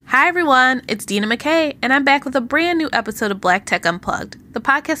Hi everyone, it's Dina McKay, and I'm back with a brand new episode of Black Tech Unplugged. The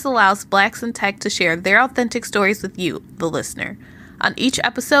podcast allows Blacks in tech to share their authentic stories with you, the listener. On each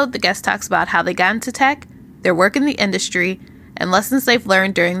episode, the guest talks about how they got into tech, their work in the industry, and lessons they've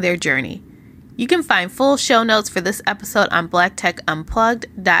learned during their journey. You can find full show notes for this episode on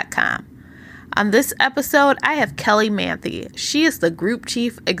blacktechunplugged.com. On this episode, I have Kelly Manthey. She is the Group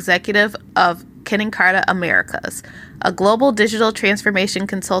Chief Executive of Kin + Carta Americas, a global digital transformation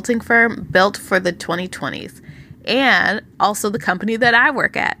consulting firm built for the 2020s, and also the company that I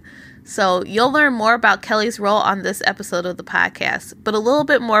work at. So you'll learn more about Kelly's role on this episode of the podcast, but a little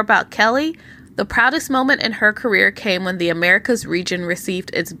bit more about Kelly. The proudest moment in her career came when the Americas region received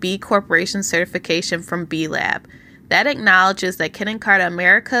its B Corporation certification from B Lab. That acknowledges that Kin + Carta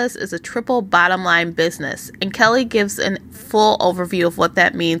Americas is a triple bottom line business, and Kelly gives a full overview of what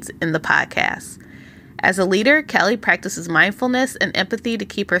that means in the podcast. As a leader, Kelly practices mindfulness and empathy to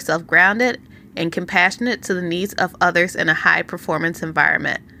keep herself grounded and compassionate to the needs of others in a high-performance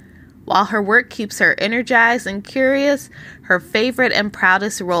environment. While her work keeps her energized and curious, her favorite and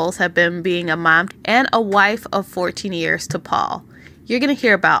proudest roles have been being a mom and a wife of 14 years to Paul. You're going to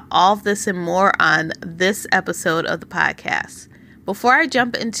hear about all of this and more on this episode of the podcast. Before I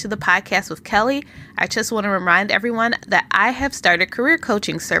jump into the podcast with Kelly, I just want to remind everyone that I have started career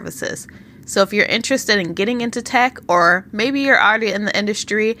coaching services. So if you're interested in getting into tech, or maybe you're already in the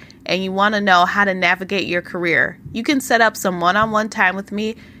industry and you want to know how to navigate your career, you can set up some one-on-one time with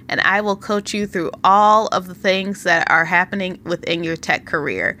me, and I will coach you through all of the things that are happening within your tech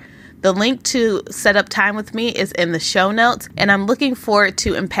career. The link to set up time with me is in the show notes, and I'm looking forward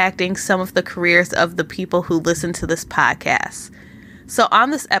to impacting some of the careers of the people who listen to this podcast. So on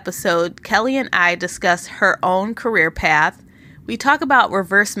this episode, Kelly and I discuss her own career path. We talk about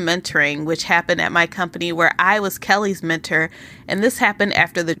reverse mentoring, which happened at my company where I was Kelly's mentor, and this happened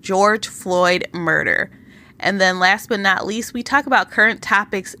after the George Floyd murder. And then last but not least, we talk about current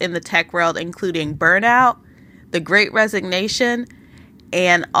topics in the tech world, including burnout, the Great Resignation,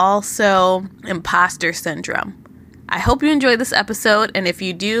 and also imposter syndrome. I hope you enjoy this episode, and if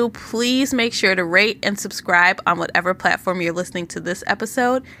you do, please make sure to rate and subscribe on whatever platform you're listening to this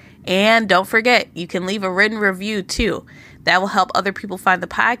episode. And don't forget, you can leave a written review too. That will help other people find the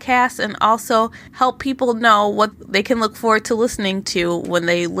podcast and also help people know what they can look forward to listening to when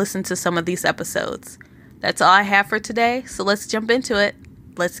they listen to some of these episodes. That's all I have for today, so let's jump into it.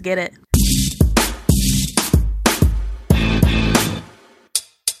 Let's get it.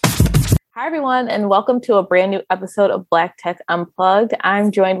 Hi, everyone, and welcome to a brand new episode of Black Tech Unplugged.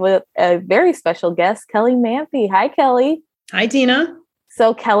 I'm joined with a very special guest, Kelly Manthey. Hi, Kelly. Hi, Dina.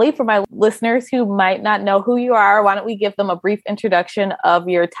 So, Kelly, for my listeners who might not know who you are, why don't we give them a brief introduction of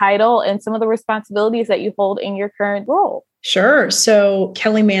your title and some of the responsibilities that you hold in your current role? Sure. So,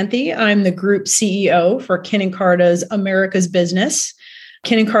 Kelly Manthey, I'm the Group CEO for Kin + Carta's Americas business.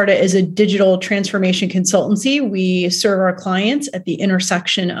 Kin + Carta is a digital transformation consultancy. We serve our clients at the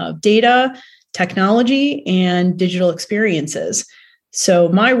intersection of data, technology, and digital experiences. So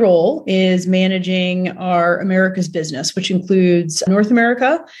my role is managing our Americas business, which includes North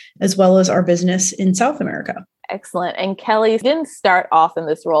America, as well as our business in South America. Excellent. And Kelly didn't start off in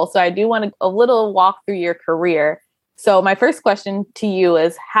this role, so I do want a little walk through your career. So my first question to you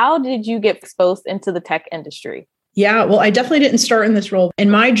is, how did you get exposed into the tech industry? Yeah, well, I definitely didn't start in this role.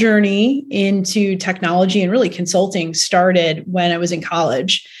 And my journey into technology and really consulting started when I was in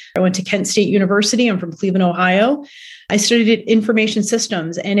college. I went to Kent State University. I'm from Cleveland, Ohio. I studied information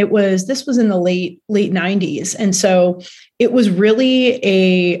systems, and this was in the late 90s. And so it was really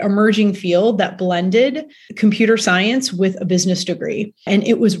a emerging field that blended computer science with a business degree. And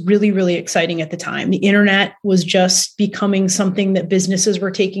it was really, really exciting at the time. The internet was just becoming something that businesses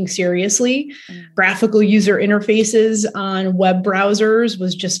were taking seriously. Graphical user interfaces on web browsers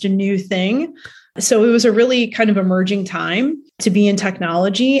was just a new thing. So it was a really kind of emerging time to be in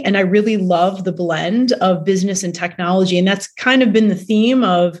technology. And I really love the blend of business and technology. And that's kind of been the theme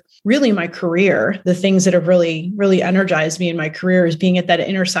of really my career. The things that have really, really energized me in my career is being at that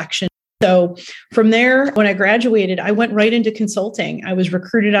intersection. So from there, when I graduated, I went right into consulting. I was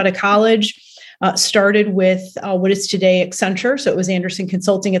recruited out of college, started with what is today Accenture. So it was Andersen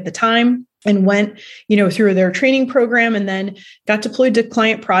Consulting at the time, and went, through their training program, and then got deployed to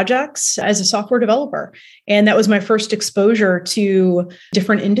client projects as a software developer. And that was my first exposure to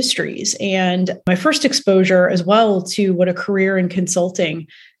different industries, and my first exposure as well to what a career in consulting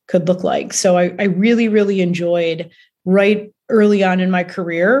could look like. So I really, really enjoyed right early on in my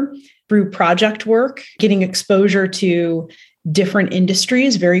career through project work, getting exposure to different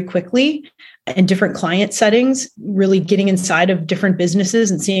industries very quickly and different client settings, really getting inside of different businesses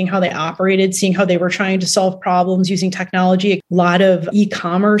and seeing how they operated, seeing how they were trying to solve problems using technology. A lot of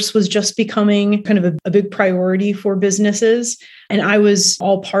e-commerce was just becoming kind of a big priority for businesses. And I was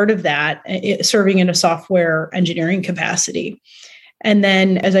all part of that, serving in a software engineering capacity. And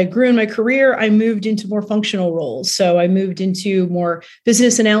then as I grew in my career, I moved into more functional roles. So I moved into more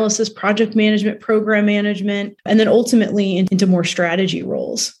business analysis, project management, program management, and then ultimately into more strategy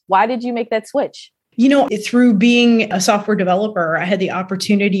roles. Why did you make that switch? Through being a software developer, I had the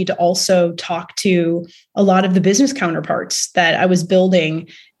opportunity to also talk to a lot of the business counterparts that I was building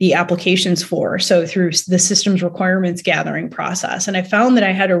the applications for. So through the systems requirements gathering process. And I found that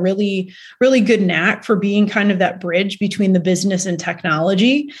I had a really, really good knack for being kind of that bridge between the business and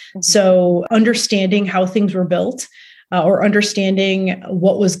technology. Mm-hmm. So understanding how things were built or understanding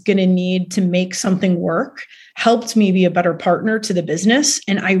what was going to need to make something work helped me be a better partner to the business.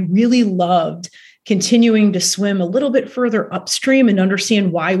 And I really loved continuing to swim a little bit further upstream and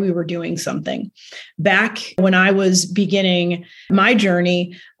understand why we were doing something. Back when I was beginning my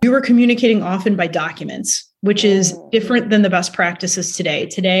journey, we were communicating often by documents, which is different than the best practices today.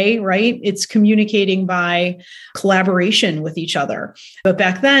 Today, right? It's communicating by collaboration with each other. But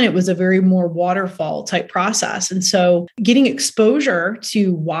back then it was a very more waterfall type process. And so getting exposure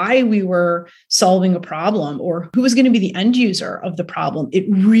to why we were solving a problem or who was going to be the end user of the problem, it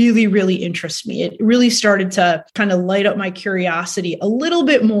really, really interests me. It really started to kind of light up my curiosity a little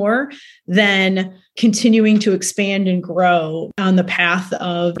bit more than continuing to expand and grow on the path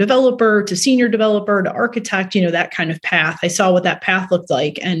of developer to senior developer to architect, that kind of path. I saw what that path looked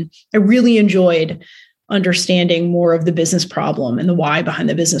like. And I really enjoyed understanding more of the business problem and the why behind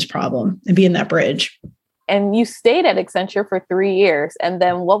the business problem and being that bridge. And you stayed at Accenture for 3 years. And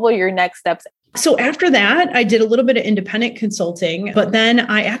then what were your next steps? So after that, I did a little bit of independent consulting, but then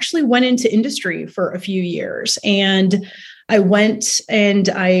I actually went into industry for a few years. And I went and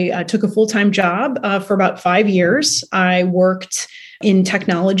I took a full-time job for about 5 years. I worked in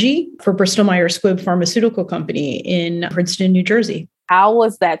technology for Bristol Myers Squibb Pharmaceutical Company in Princeton, New Jersey. How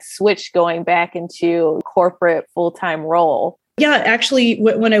was that switch going back into corporate full-time role? Yeah, actually,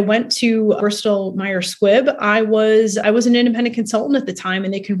 when I went to Bristol Myers Squibb, I was an independent consultant at the time,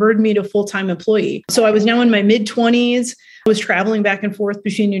 and they converted me to a full-time employee. So I was now in my mid-20s. I was traveling back and forth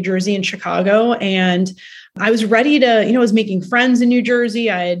between New Jersey and Chicago, and I was ready to, I was making friends in New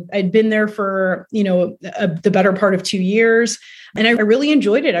Jersey. I'd been there for, the better part of 2 years. And I really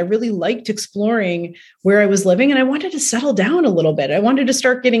enjoyed it. I really liked exploring where I was living, and I wanted to settle down a little bit. I wanted to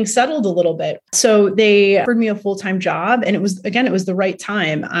start getting settled a little bit. So they offered me a full-time job, and it was the right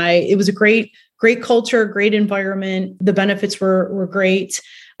time. It was a great culture, great environment. The benefits were great.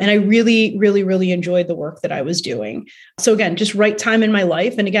 And I really, really, really enjoyed the work that I was doing. So again, just right time in my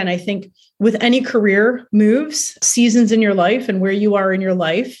life. And again, I think with any career moves, seasons in your life and where you are in your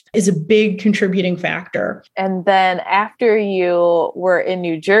life is a big contributing factor. And then after you were in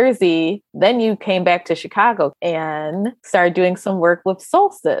New Jersey, then you came back to Chicago and started doing some work with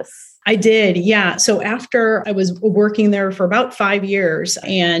Solstice. I did. Yeah. So after I was working there for about 5 years,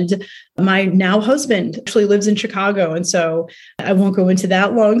 and my now husband actually lives in Chicago. And so I won't go into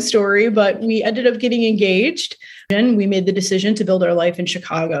that long story, but we ended up getting engaged and we made the decision to build our life in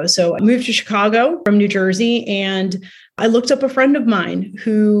Chicago. So I moved to Chicago from New Jersey, and I looked up a friend of mine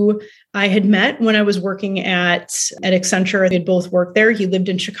who I had met when I was working at Accenture. They had both worked there. He lived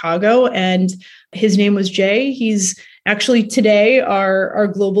in Chicago, and his name was Jay. He's actually today our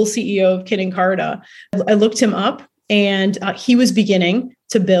global CEO of Kin + Carta. I looked him up, and he was beginning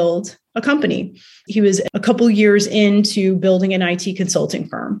to build a company. He was a couple years into building an IT consulting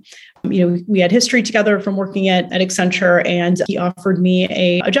firm. We had history together from working at Accenture, and he offered me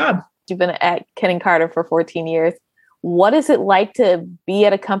a job. You've been at Kin + Carta for 14 years. What is it like to be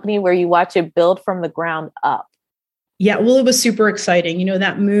at a company where you watch it build from the ground up? Yeah, well, it was super exciting.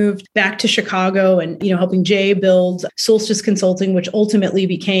 That moved back to Chicago and, helping Jay build Solstice Consulting, which ultimately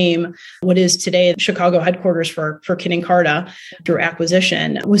became what is today the Chicago headquarters for Kin + Carta through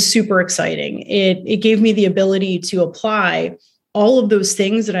acquisition, was super exciting. It gave me the ability to apply all of those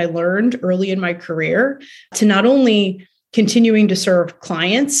things that I learned early in my career to not only continuing to serve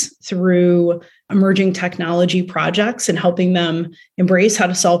clients through emerging technology projects and helping them embrace how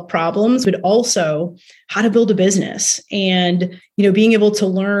to solve problems, but also how to build a business. And, being able to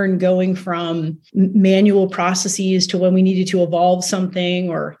learn going from manual processes to when we needed to evolve something,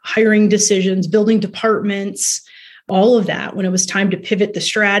 or hiring decisions, building departments, all of that, when it was time to pivot the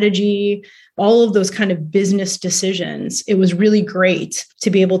strategy, all of those kind of business decisions. It was really great to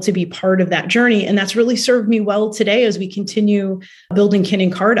be able to be part of that journey. And that's really served me well today as we continue building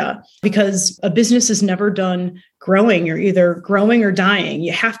Kin + Carta, because a business is never done growing. You're either growing or dying.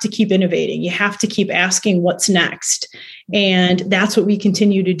 You have to keep innovating. You have to keep asking what's next. And that's what we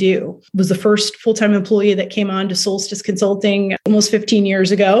continue to do. I was the first full-time employee that came on to Solstice Consulting almost 15 years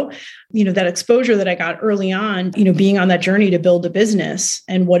ago. That exposure that I got early on, being on that journey to build a business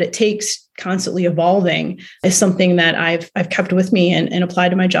and what it takes constantly evolving is something that I've kept with me and applied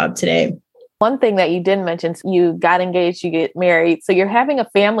to my job today. One thing that you didn't mention, you got engaged, you get married. So you're having a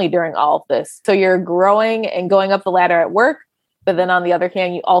family during all of this. So you're growing and going up the ladder at work. But then on the other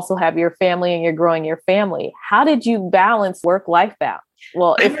hand, you also have your family and you're growing your family. How did you balance work-life balance?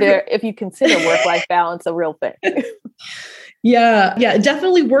 Well, if you consider work-life balance a real thing. Yeah,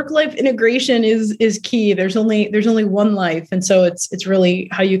 definitely work-life integration is key. There's only one life. And so it's really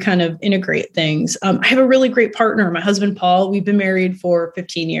how you kind of integrate things. I have a really great partner, my husband, Paul. We've been married for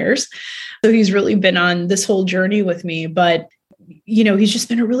 15 years. So he's really been on this whole journey with me, but he's just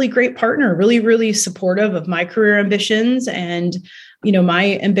been a really great partner, really, really supportive of my career ambitions. And,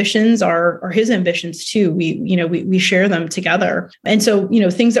 my ambitions are his ambitions too. We share them together. And so,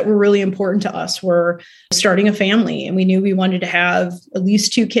 things that were really important to us were starting a family. And we knew we wanted to have at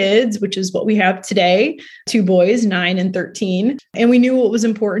least 2 kids, which is what we have today, 2 boys, 9 and 13. And we knew what was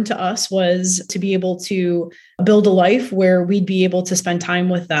important to us was to be able to build a life where we'd be able to spend time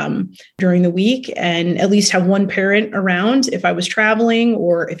with them during the week and at least have one parent around if I was traveling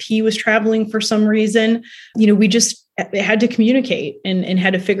or if he was traveling for some reason. We just had to communicate and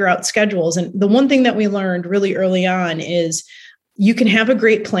had to figure out schedules. And the one thing that we learned really early on is you can have a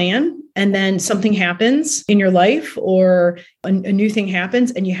great plan and then something happens in your life or a new thing happens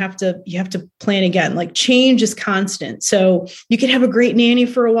and you have to plan again. Like change is constant. So you can have a great nanny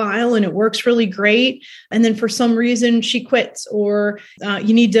for a while and it works really great. And then for some reason she quits or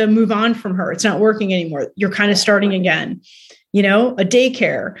you need to move on from her. It's not working anymore. You're kind of starting again. A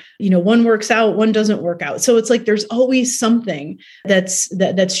daycare, one works out, one doesn't work out. So it's like, there's always something that's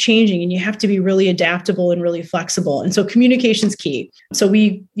changing and you have to be really adaptable and really flexible. And so communication's key. So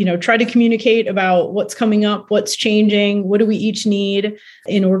we, try to communicate about what's coming up, what's changing, what do we each need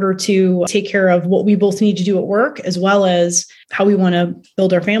in order to take care of what we both need to do at work, as well as how we want to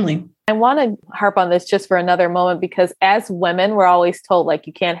build our family. I want to harp on this just for another moment, because as women, we're always told like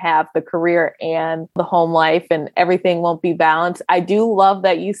you can't have the career and the home life and everything won't be balanced. I do love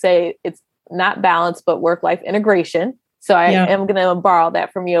that you say it's not balanced, but work-life integration. So I am going to borrow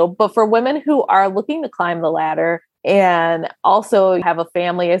that from you. But for women who are looking to climb the ladder and also have a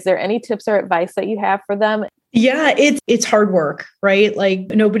family, is there any tips or advice that you have for them? Yeah, it's hard work, right? Like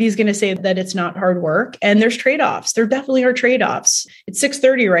nobody's going to say that it's not hard work. And there's trade-offs. There definitely are trade-offs. It's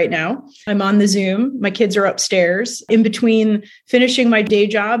 6:30 right now. I'm on the Zoom. My kids are upstairs. In between finishing my day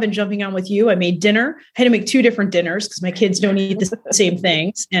job and jumping on with you, I made dinner. I had to make 2 different dinners because my kids don't eat the same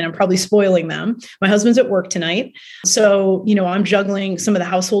things and I'm probably spoiling them. My husband's at work tonight. So, I'm juggling some of the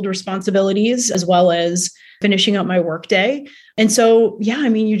household responsibilities as well as finishing up my workday. And so,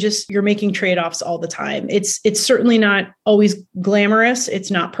 you're making trade-offs all the time. It's certainly not always glamorous.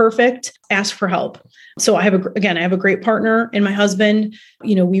 It's not perfect. Ask for help. So I have a great partner in my husband.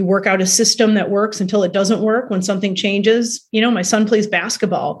 We work out a system that works until it doesn't work. When something changes, my son plays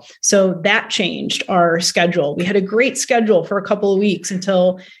basketball. So that changed our schedule. We had a great schedule for a couple of weeks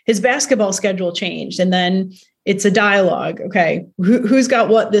until his basketball schedule changed. And then it's a dialogue. Okay, who's got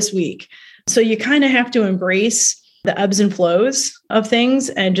what this week? So you kind of have to embrace the ebbs and flows of things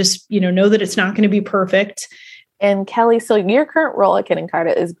and just, know that it's not going to be perfect. And Kelly, so your current role at Kin +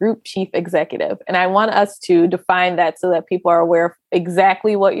 Carta is Group Chief Executive. And I want us to define that so that people are aware of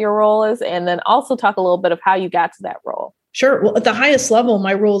exactly what your role is, and then also talk a little bit of how you got to that role. Sure. Well, at the highest level,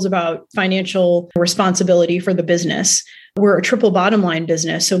 my role is about financial responsibility for the business. We're a triple bottom line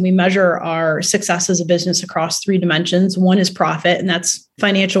business. So we measure our success as a business across 3 dimensions. One is profit, and that's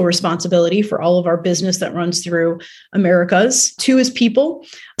financial responsibility for all of our business that runs through Americas. 2 is people.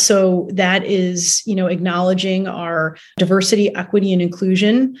 So that is, acknowledging our diversity, equity, and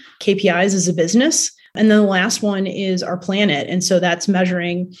inclusion KPIs as a business. And then the last one is our planet. And so that's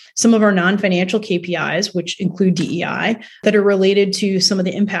measuring some of our non-financial KPIs, which include DEI, that are related to some of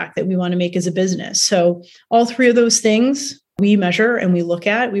the impact that we want to make as a business. So all 3 of those things we measure and we look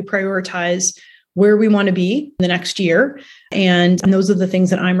at, we prioritize where we want to be the next year. And those are the things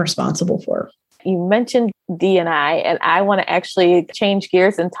that I'm responsible for. You mentioned D&I, and I want to actually change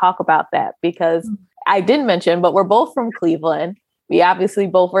gears and talk about that because I didn't mention, but we're both from Cleveland. We obviously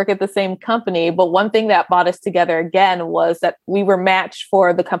both work at the same company, but one thing that brought us together again was that we were matched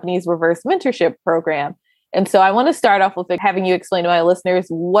for the company's reverse mentorship program. And so I want to start off with having you explain to my listeners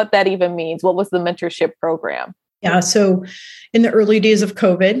what that even means. What was the mentorship program? Yeah. So in the early days of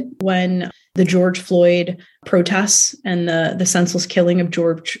COVID, when the George Floyd protests and the senseless killing of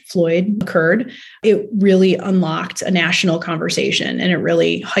George Floyd occurred, it really unlocked a national conversation and it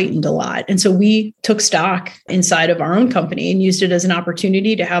really heightened a lot. And so we took stock inside of our own company and used it as an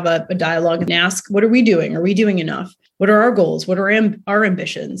opportunity to have a dialogue and ask, what are we doing? Are we doing enough? What are our goals? What are our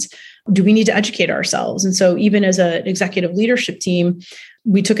ambitions? Do we need to educate ourselves? And so even as an executive leadership team,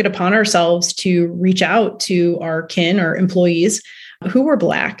 we took it upon ourselves to reach out to our kin, our employees who were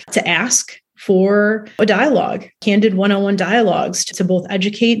Black, to ask for a dialogue, candid one-on-one dialogues to both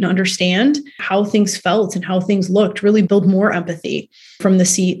educate and understand how things felt and how things looked, really build more empathy from the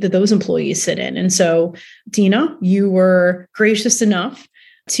seat that those employees sit in. And so, Dina, you were gracious enough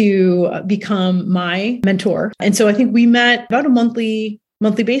to become my mentor. And so I think we met about a monthly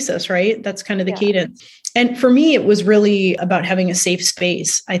basis, right? That's kind of the cadence. And for me, it was really about having a safe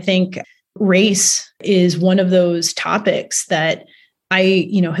space. I think race is one of those topics that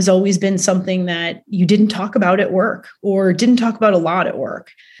has always been something that you didn't talk about at work or didn't talk about a lot at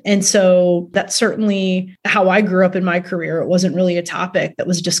work. And so that's certainly how I grew up in my career. It wasn't really a topic that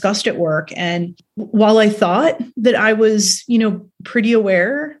was discussed at work. And while I thought that I was, pretty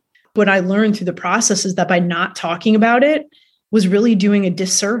aware, what I learned through the process is that by not talking about it was really doing a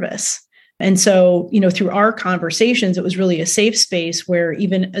disservice. And so, through our conversations, it was really a safe space where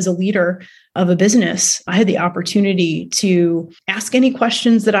even as a leader of a business, I had the opportunity to ask any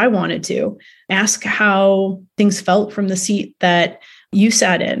questions that I wanted to, ask how things felt from the seat that you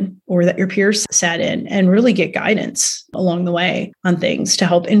sat in or that your peers sat in, and really get guidance along the way on things to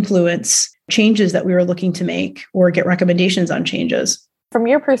help influence changes that we were looking to make or get recommendations on changes. From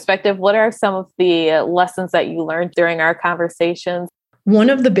your perspective, what are some of the lessons that you learned during our conversations?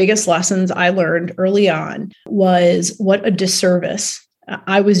 One of the biggest lessons I learned early on was what a disservice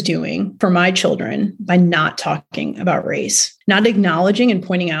I was doing for my children by not talking about race, not acknowledging and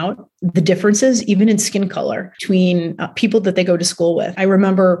pointing out the differences, even in skin color, between people that they go to school with. I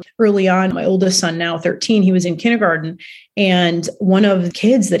remember early on, my oldest son, now 13, he was in kindergarten, and one of the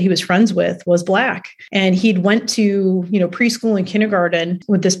kids that he was friends with was Black. And he'd went to, preschool and kindergarten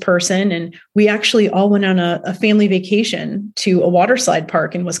with this person. And we actually all went on a family vacation to a water slide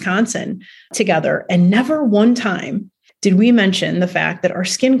park in Wisconsin together. And never one time did we mention the fact that our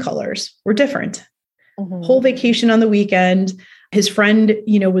skin colors were different. Mm-hmm. Whole vacation on the weekend. His friend,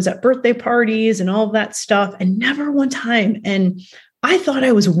 was at birthday parties and all of that stuff, and never one time. And I thought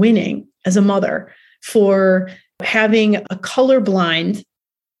I was winning as a mother for having a colorblind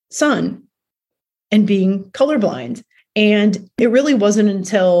son and being colorblind. And it really wasn't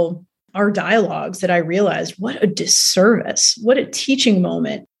until our dialogues that I realized what a disservice, what a teaching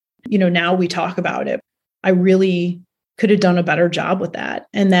moment. Now we talk about it. I really could have done a better job with that.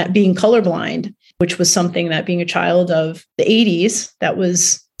 And that being colorblind, which was something that being a child of the 80s, that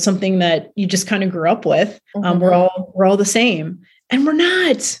was something that you just kind of grew up with. Mm-hmm. We're all the same, and we're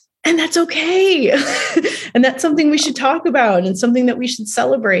not. And that's okay. And that's something we should talk about and something that we should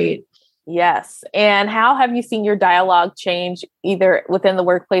celebrate. Yes. And how have you seen your dialogue change either within the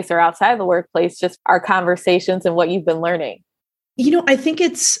workplace or outside of the workplace, just our conversations and what you've been learning? I think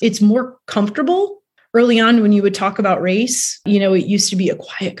it's more comfortable. Early on, when you would talk about race, it used to be a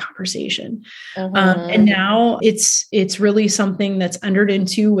quiet conversation. Mm-hmm. And now it's really something that's entered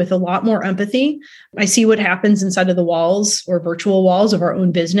into with a lot more empathy. I see what happens inside of the walls or virtual walls of our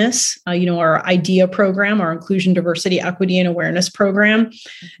own business. Our IDEA program, our Inclusion, Diversity, Equity, and Awareness program,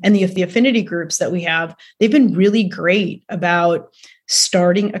 and the affinity groups that we have, they've been really great about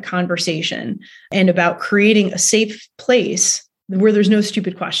starting a conversation and about creating a safe place where there's no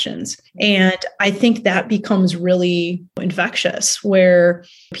stupid questions. And I think that becomes really infectious, where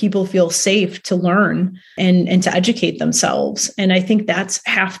people feel safe to learn and to educate themselves. And I think that's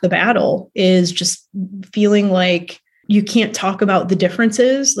half the battle, is just feeling like you can't talk about the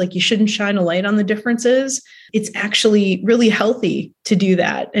differences, like you shouldn't shine a light on the differences. It's actually really healthy to do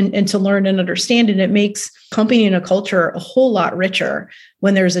that and to learn and understand. And it makes company and a culture a whole lot richer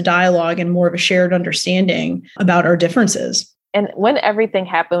when there's a dialogue and more of a shared understanding about our differences. And when everything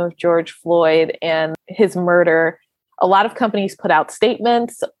happened with George Floyd and his murder, a lot of companies put out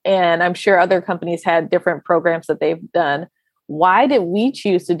statements, and I'm sure other companies had different programs that they've done. Why did we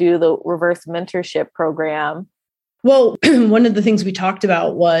choose to do the reverse mentorship program? Well, one of the things we talked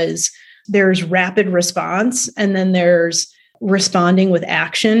about was there's rapid response, and then there's responding with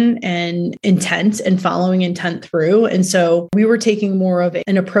action and intent and following intent through. And so we were taking more of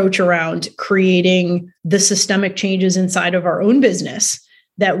an approach around creating the systemic changes inside of our own business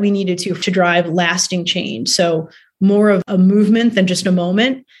that we needed to drive lasting change. So more of a movement than just a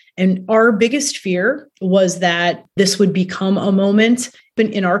moment. And our biggest fear was that this would become a moment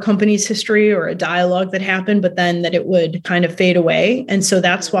in our company's history or a dialogue that happened, but then that it would kind of fade away. And so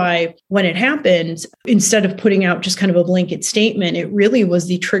that's why when it happened, instead of putting out just kind of a blanket statement, it really was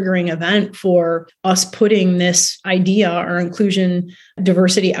the triggering event for us putting this idea, our inclusion,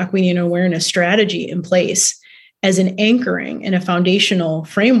 diversity, equity, and awareness strategy in place as an anchoring and a foundational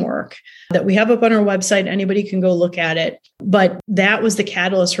framework that we have up on our website. Anybody can go look at it. But that was the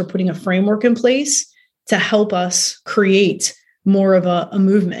catalyst for putting a framework in place to help us create more of a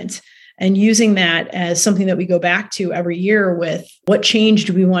movement, and using that as something that we go back to every year with what change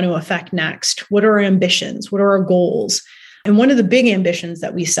do we want to affect next? What are our ambitions? What are our goals? And one of the big ambitions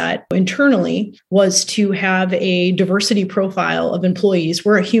that we set internally was to have a diversity profile of employees.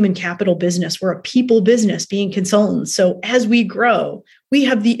 We're a human capital business. We're a people business being consultants. So as we grow, we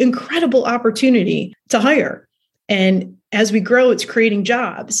have the incredible opportunity to hire. And as we grow, it's creating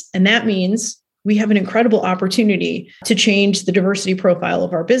jobs. And that means we have an incredible opportunity to change the diversity profile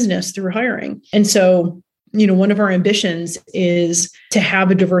of our business through hiring. And so, one of our ambitions is to have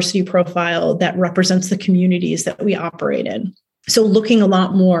a diversity profile that represents the communities that we operate in. So looking a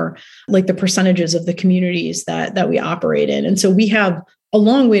lot more like the percentages of the communities that we operate in. And so we have a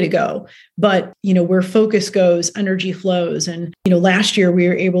long way to go, but where focus goes, energy flows. And last year we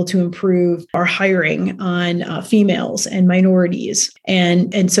were able to improve our hiring on females and minorities.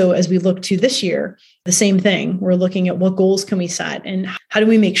 And so as we look to this year, the same thing, we're looking at what goals can we set and how do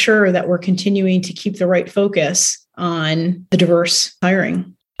we make sure that we're continuing to keep the right focus on the diverse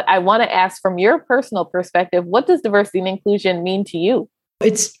hiring. I want to ask, from your personal perspective, what does diversity and inclusion mean to you?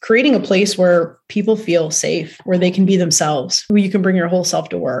 It's creating a place where people feel safe, where they can be themselves, where you can bring your whole self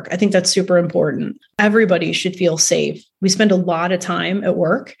to work. I think that's super important. Everybody should feel safe. We spend a lot of time at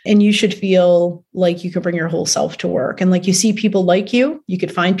work, and you should feel like you can bring your whole self to work. And like you see people like you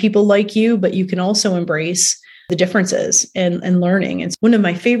could find people like you, but you can also embrace the differences and learning. And one of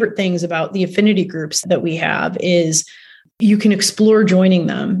my favorite things about the affinity groups that we have is you can explore joining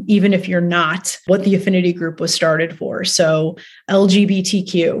them, even if you're not what the affinity group was started for. So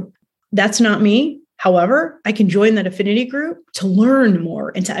LGBTQ, that's not me. However, I can join that affinity group to learn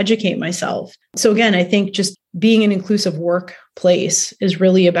more and to educate myself. So again, I think just being an inclusive workplace is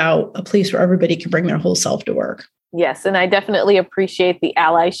really about a place where everybody can bring their whole self to work. Yes. And I definitely appreciate the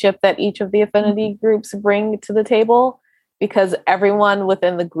allyship that each of the affinity groups bring to the table, because everyone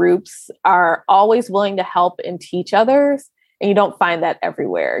within the groups are always willing to help and teach others. And you don't find that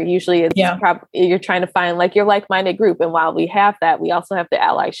everywhere. Usually it's you're trying to find like your like-minded group. And while we have that, we also have the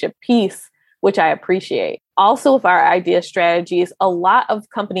allyship piece, which I appreciate. Also, with our idea strategies, a lot of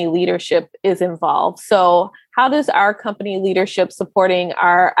company leadership is involved. So how does our company leadership supporting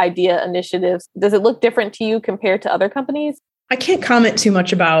our idea initiatives, does it look different to you compared to other companies? I can't comment too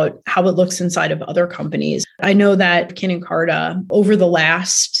much about how it looks inside of other companies. I know that Kin + Carta, over the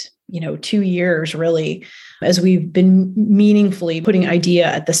last 2 years, really, as we've been meaningfully putting idea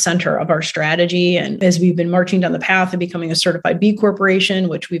at the center of our strategy, and as we've been marching down the path of becoming a certified B Corporation,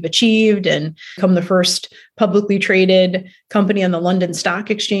 which we've achieved, and become the first publicly traded company on the London Stock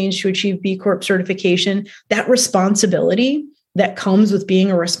Exchange to achieve B Corp certification, that responsibility that comes with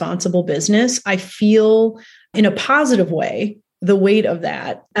being a responsible business, I feel in a positive way the weight of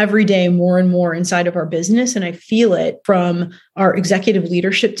that every day more and more inside of our business. And I feel it from our executive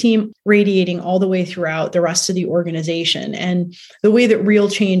leadership team radiating all the way throughout the rest of the organization. And the way that real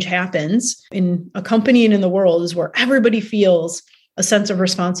change happens in a company and in the world is where everybody feels a sense of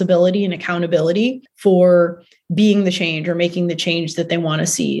responsibility and accountability for being the change or making the change that they want to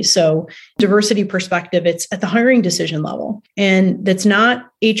see. So diversity perspective, it's at the hiring decision level. And that's not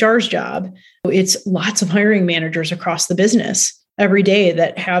HR's job. It's lots of hiring managers across the business every day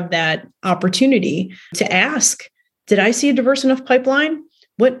that have that opportunity to ask, did I see a diverse enough pipeline?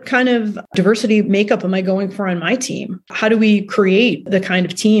 What kind of diversity makeup am I going for on my team? How do we create the kind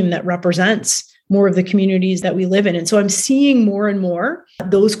of team that represents more of the communities that we live in? And so I'm seeing more and more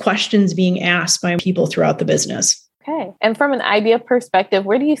those questions being asked by people throughout the business. Okay. And from an idea perspective,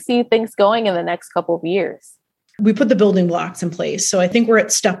 where do you see things going in the next couple of years? We put the building blocks in place. So I think we're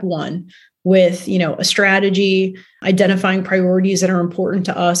at step one with, a strategy, identifying priorities that are important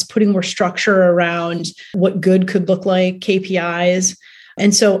to us, putting more structure around what good could look like, KPIs.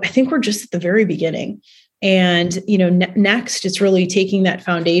 And so I think we're just at the very beginning. And, next it's really taking that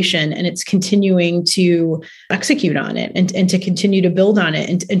foundation and it's continuing to execute on it and to continue to build on it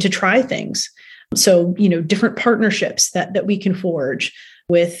and to try things. So, different partnerships that we can forge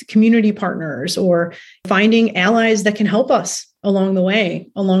with community partners or finding allies that can help us along the way,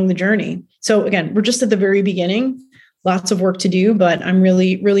 along the journey. So again, we're just at the very beginning, lots of work to do, but I'm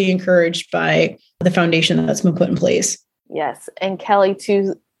really, really encouraged by the foundation that's been put in place. Yes. And Kelly,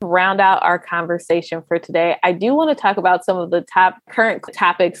 to round out our conversation for today, I do want to talk about some of the top current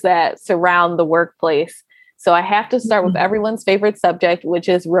topics that surround the workplace. So I have to start with everyone's favorite subject, which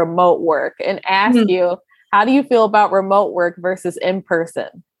is remote work, and ask you, how do you feel about remote work versus in person?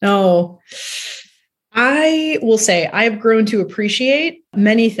 Oh, I will say I've grown to appreciate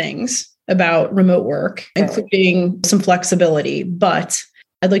many things about remote work, including some flexibility, but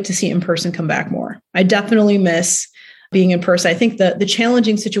I'd like to see in person come back more. I definitely miss being in person. I think the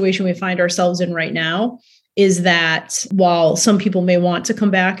challenging situation we find ourselves in right now is that while some people may want to come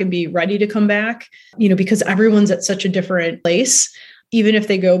back and be ready to come back, because everyone's at such a different place, even if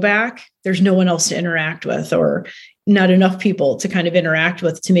they go back, there's no one else to interact with or not enough people to kind of interact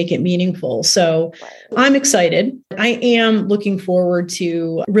with to make it meaningful. So I'm excited. I am looking forward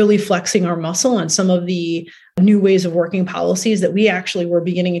to really flexing our muscle on some of the new ways of working policies that we actually were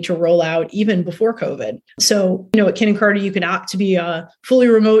beginning to roll out even before COVID. So, at Kin + Carta, you could opt to be a fully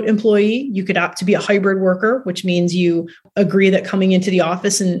remote employee. You could opt to be a hybrid worker, which means you agree that coming into the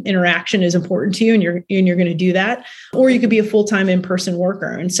office and interaction is important to you and you're going to do that. Or you could be a full-time in-person worker.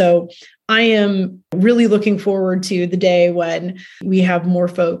 And so I am really looking forward to the day when we have more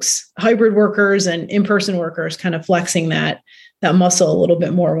folks, hybrid workers and in-person workers, kind of flexing that muscle a little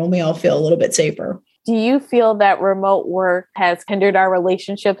bit more when we all feel a little bit safer. Do you feel that remote work has hindered our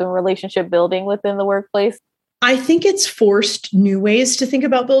relationship and relationship building within the workplace? I think it's forced new ways to think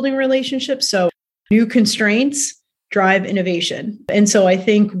about building relationships. So new constraints drive innovation. And so I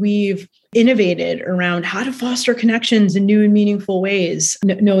think we've innovated around how to foster connections in new and meaningful ways,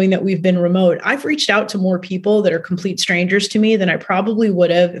 knowing that we've been remote. I've reached out to more people that are complete strangers to me than I probably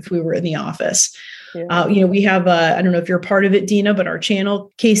would have if we were in the office. Yeah. We have, I don't know if you're a part of it, Dina, but our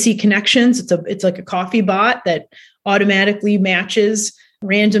channel, KC Connections, it's like a coffee bot that automatically matches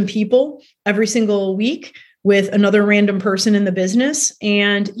random people every single week with another random person in the business.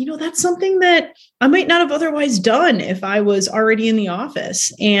 And, that's something that I might not have otherwise done if I was already in the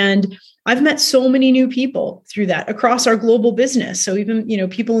office. And I've met so many new people through that across our global business. So even,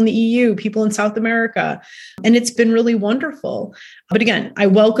 people in the EU, people in South America, and it's been really wonderful. But again, I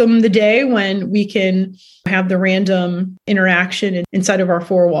welcome the day when we can have the random interaction inside of our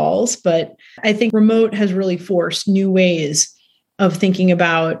four walls. But I think remote has really forced new ways of thinking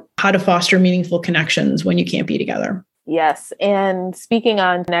about how to foster meaningful connections when you can't be together. Yes. And speaking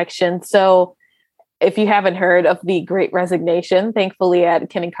on connection, so if you haven't heard of the Great Resignation, thankfully at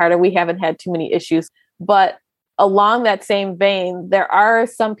Kin + Carta, we haven't had too many issues. But along that same vein, there are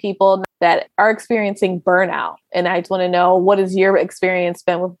some people that are experiencing burnout. And I just want to know, what has your experience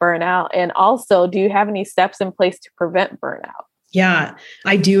been with burnout? And also, do you have any steps in place to prevent burnout? Yeah,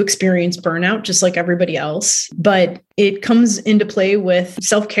 I do experience burnout just like everybody else, but it comes into play with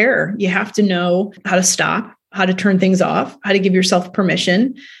self-care. You have to know how to stop, how to turn things off, how to give yourself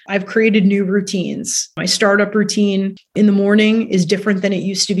permission. I've created new routines. My startup routine in the morning is different than it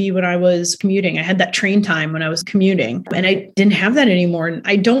used to be when I was commuting. I had that train time when I was commuting, and I didn't have that anymore. And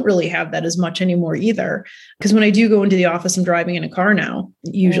I don't really have that as much anymore either, because when I do go into the office, I'm driving in a car now,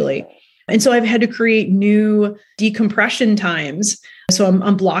 usually. And so I've had to create new decompression times. So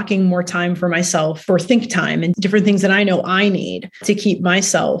I'm blocking more time for myself for think time and different things that I know I need to keep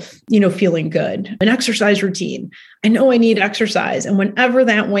myself, feeling good. An exercise routine. I know I need exercise. And whenever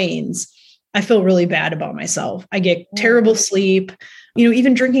that wanes, I feel really bad about myself. I get terrible sleep,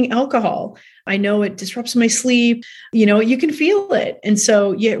 even drinking alcohol. I know it disrupts my sleep. You can feel it. And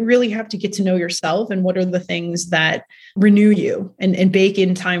so you really have to get to know yourself and what are the things that renew you and bake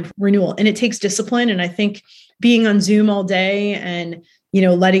in time for renewal. And it takes discipline. And I think being on Zoom all day and,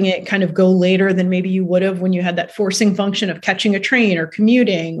 letting it kind of go later than maybe you would have when you had that forcing function of catching a train or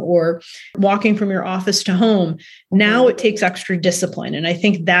commuting or walking from your office to home. Now it takes extra discipline. And I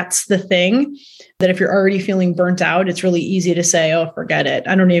think that's the thing that if you're already feeling burnt out, it's really easy to say, oh, forget it.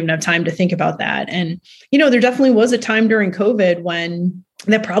 I don't even have time to think about that. And, there definitely was a time during COVID when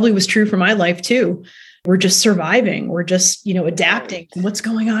that probably was true for my life too. We're just surviving. We're just, adapting to what's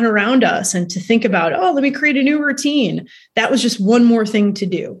going on around us and to think about, oh, let me create a new routine. That was just one more thing to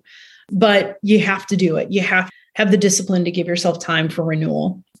do, but you have to do it. You have to have the discipline to give yourself time for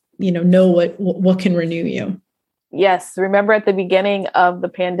renewal, know what can renew you. Yes. Remember at the beginning of the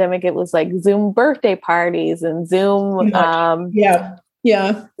pandemic, it was like Zoom birthday parties and Zoom,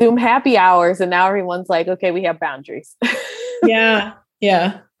 yeah. Zoom happy hours. And now everyone's like, okay, we have boundaries. Yeah.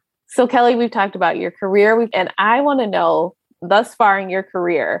 So Kelly, we've talked about your career, and I want to know, thus far in your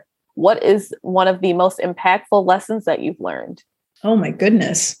career, what is one of the most impactful lessons that you've learned? Oh my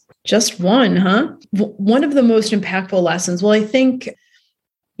goodness. Just one, huh? One of the most impactful lessons. Well, I think,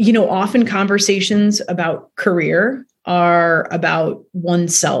 often conversations about career are about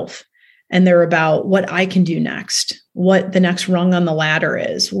oneself, and they're about what I can do next, what the next rung on the ladder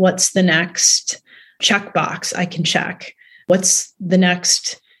is, what's the next checkbox I can check, what's the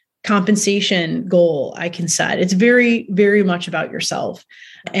next compensation goal I can set. It's very, very much about yourself.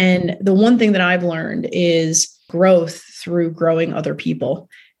 And the one thing that I've learned is growth through growing other people.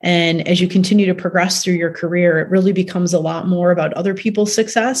 And as you continue to progress through your career, it really becomes a lot more about other people's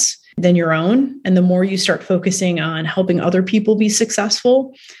success than your own. And the more you start focusing on helping other people be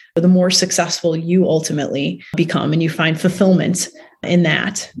successful, the more successful you ultimately become. And you find fulfillment in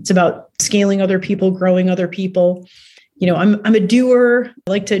that. It's about scaling other people, growing other people. I'm a doer.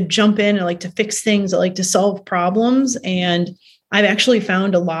 I like to jump in. I like to fix things. I like to solve problems. And I've actually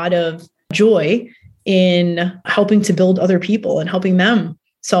found a lot of joy in helping to build other people and helping them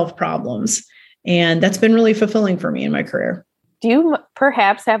solve problems. And that's been really fulfilling for me in my career. Do you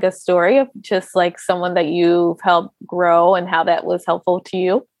perhaps have a story of just like someone that you've helped grow and how that was helpful to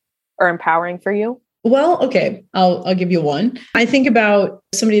you or empowering for you? Well, okay, I'll give you one. I think about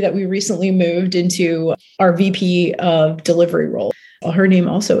somebody that we recently moved into our VP of delivery role. Her name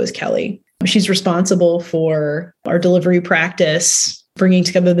also is Kelly. She's responsible for our delivery practice, bringing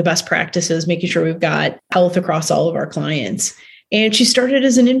together the best practices, making sure we've got health across all of our clients. And she started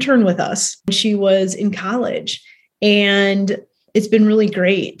as an intern with us. She was in college. And it's been really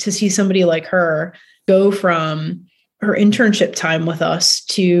great to see somebody like her go from her internship time with us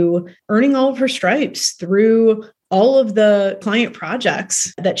to earning all of her stripes through all of the client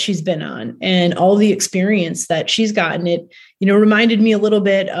projects that she's been on and all the experience that she's gotten. It, reminded me a little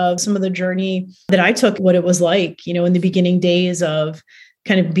bit of some of the journey that I took, what it was like, in the beginning days of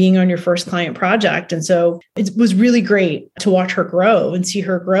kind of being on your first client project. And so it was really great to watch her grow and see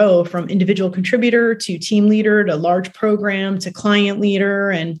her grow from individual contributor to team leader to large program to client leader,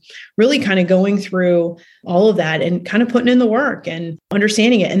 and really kind of going through all of that and kind of putting in the work and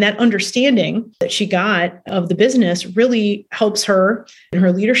understanding it. And that understanding that she got of the business really helps her in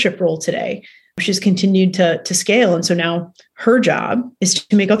her leadership role today. She's continued to scale. And so now her job is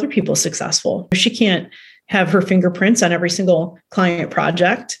to make other people successful. She can't have her fingerprints on every single client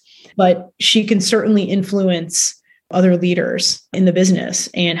project, but she can certainly influence other leaders in the business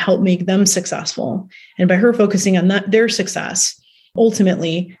and help make them successful. And by her focusing on their success,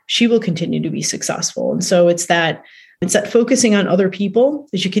 ultimately, she will continue to be successful. And so it's that focusing on other people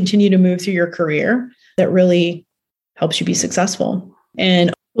as you continue to move through your career that really helps you be successful.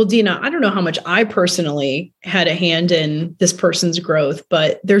 And well, Dina, I don't know how much I personally had a hand in this person's growth,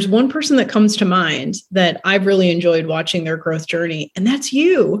 but there's one person that comes to mind that I've really enjoyed watching their growth journey, and that's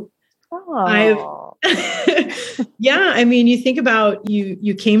you. Oh. Yeah, I mean, you think about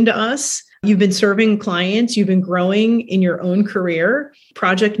you came to us, you've been serving clients, you've been growing in your own career,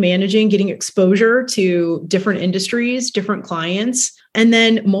 project managing, getting exposure to different industries, different clients, and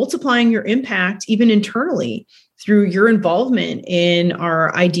then multiplying your impact even internally through your involvement in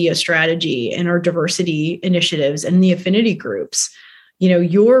our idea strategy and our diversity initiatives and the affinity groups.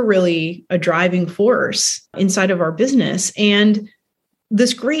 You're really a driving force inside of our business and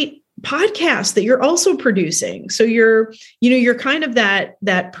this great podcast that you're also producing. So you're kind of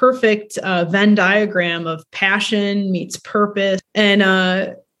that perfect Venn diagram of passion meets purpose,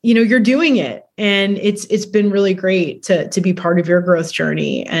 and you're doing it. And it's been really great to be part of your growth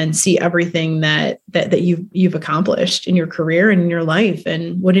journey and see everything that you've accomplished in your career and in your life,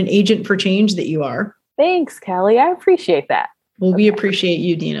 and what an agent for change that you are. Thanks, Kelly. I appreciate that. Well, we appreciate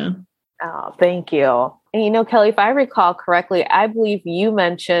you, Dina. Oh, thank you. And Kelly, if I recall correctly, I believe you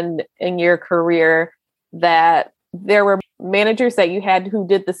mentioned in your career that there were managers that you had who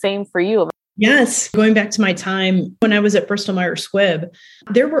did the same for you. Yes. Going back to my time when I was at Bristol Myers Squibb,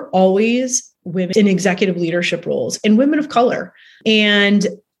 there were always women in executive leadership roles and women of color. And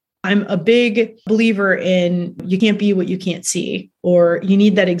I'm a big believer in you can't be what you can't see, or you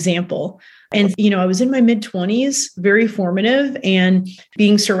need that example. And, I was in my mid-20s, very formative, and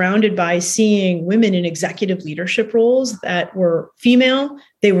being surrounded by seeing women in executive leadership roles that were female,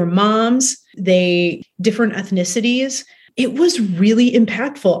 they were moms, different ethnicities. It was really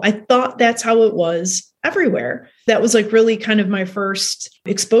impactful. I thought that's how it was everywhere. That was like really kind of my first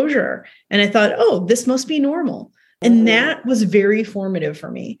exposure. And I thought, oh, this must be normal. And that was very formative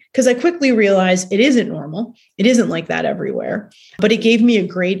for me because I quickly realized it isn't normal. It isn't like that everywhere, but it gave me a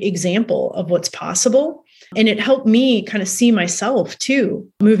great example of what's possible. And it helped me kind of see myself too,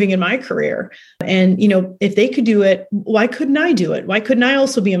 moving in my career. And, if they could do it, why couldn't I do it? Why couldn't I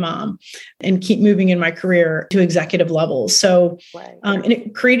also be a mom and keep moving in my career to executive levels? So, and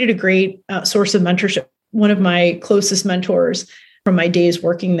it created a great source of mentorship. One of my closest mentors from my days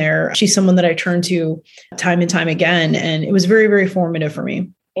working there, she's someone that I turn to time and time again. And it was very, very formative for me.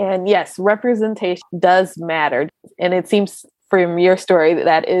 And yes, representation does matter. And it seems from your story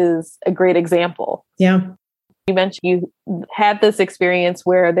that is a great example. Yeah. You mentioned you had this experience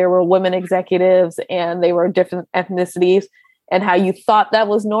where there were women executives and they were different ethnicities and how you thought that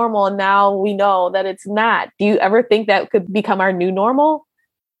was normal. And now we know that it's not. Do you ever think that could become our new normal?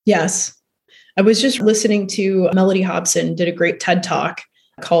 Yes. I was just listening to Melody Hobson did a great TED Talk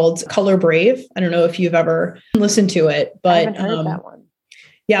called Color Brave. I don't know if you've ever listened to it, but I haven't heard that one.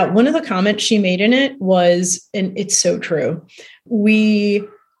 Yeah, one of the comments she made in it was, and it's so true, we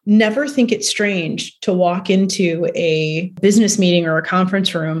never think it's strange to walk into a business meeting or a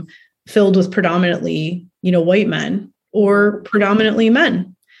conference room filled with predominantly, white men or predominantly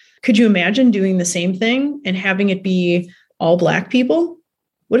men. Could you imagine doing the same thing and having it be all Black people?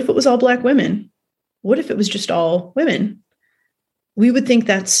 What if it was all Black women? What if it was just all women? We would think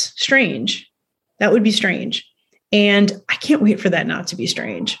that's strange. That would be strange. And I can't wait for that not to be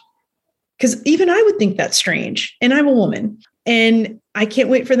strange. Because even I would think that's strange. And I'm a woman. And I can't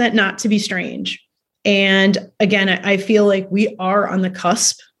wait for that not to be strange. And again, I feel like we are on the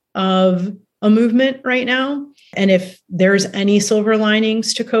cusp of a movement right now. And if there's any silver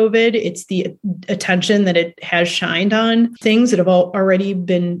linings to COVID, it's the attention that it has shined on things that have already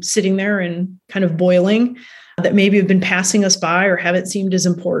been sitting there and kind of boiling that maybe have been passing us by or haven't seemed as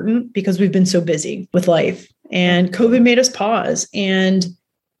important because we've been so busy with life. And COVID made us pause. And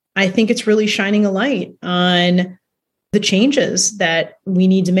I think it's really shining a light on the changes that we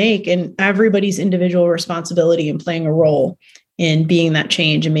need to make and everybody's individual responsibility in playing a role in being that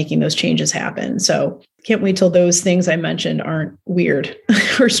change and making those changes happen. So can't wait till those things I mentioned aren't weird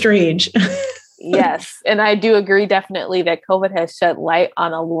or strange. Yes. And I do agree definitely that COVID has shed light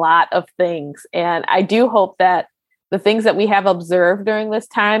on a lot of things. And I do hope that the things that we have observed during this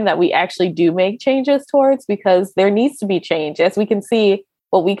time that we actually do make changes towards, because there needs to be change. As we can see,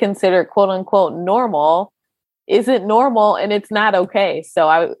 what we consider quote unquote normal isn't normal and it's not okay. So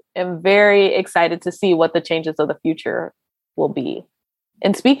I am very excited to see what the changes of the future will be.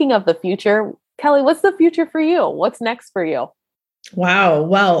 And speaking of the future, Kelly, what's the future for you? What's next for you? Wow.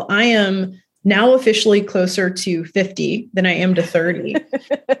 Well, I am now officially closer to 50 than I am to 30.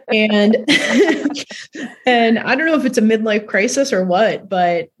 and and I don't know if it's a midlife crisis or what,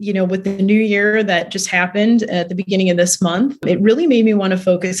 but with the new year that just happened at the beginning of this month, it really made me want to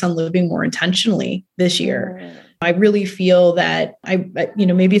focus on living more intentionally this year. I really feel that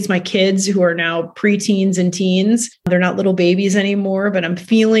maybe it's my kids who are now preteens and teens. They're not little babies anymore, but I'm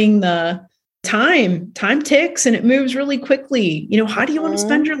feeling the time ticks and it moves really quickly. How do you want to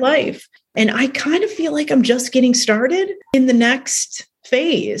spend your life? And I kind of feel like I'm just getting started in the next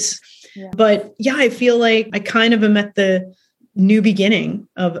phase. Yeah. But yeah, I feel like I kind of am at the new beginning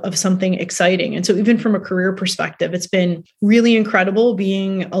of something exciting. And so even from a career perspective, it's been really incredible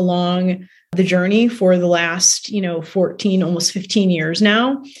being along the journey for the last, 14, almost 15 years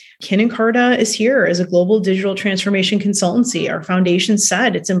now. Kin + Carta is here as a global digital transformation consultancy. Our foundation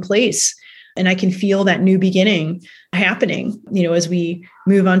said it's in place. And I can feel that new beginning happening, as we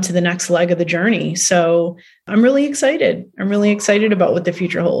move on to the next leg of the journey. So I'm really excited. I'm really excited about what the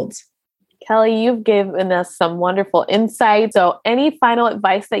future holds. Kelly, you've given us some wonderful insight. So any final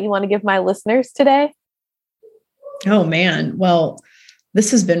advice that you want to give my listeners today? Oh, man. Well,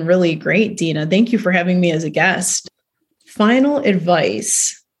 this has been really great, Dina. Thank you for having me as a guest. Final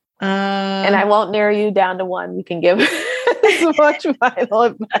advice. And I won't narrow you down to one. You can give as much final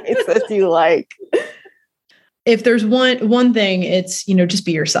advice as you like. If there's one thing, it's, just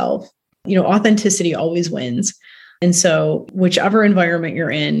be yourself. Authenticity always wins. And so whichever environment you're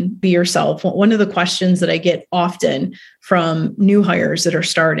in, be yourself. One of the questions that I get often from new hires that are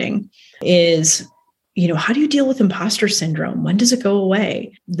starting is, how do you deal with imposter syndrome? When does it go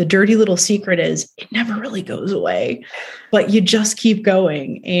away? The dirty little secret is it never really goes away, but you just keep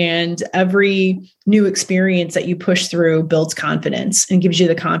going. And every new experience that you push through builds confidence and gives you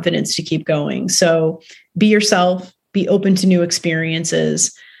the confidence to keep going. So be yourself, be open to new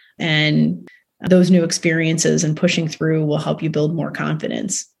experiences, and those new experiences and pushing through will help you build more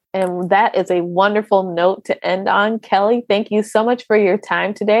confidence. And that is a wonderful note to end on. Kelly, thank you so much for your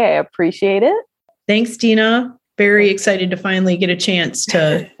time today. I appreciate it. Thanks, Dina. very excited to finally get a chance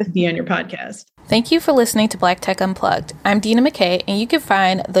to be on your podcast. Thank you for listening to Black Tech Unplugged. I'm Dina McKay, and you can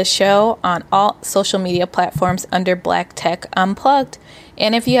find the show on all social media platforms under Black Tech Unplugged.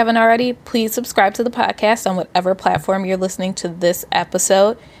 And if you haven't already, please subscribe to the podcast on whatever platform you're listening to this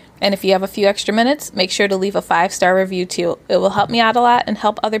episode. And if you have a few extra minutes, make sure to leave a 5-star review too. It will help me out a lot and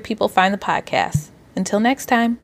help other people find the podcast. Until next time.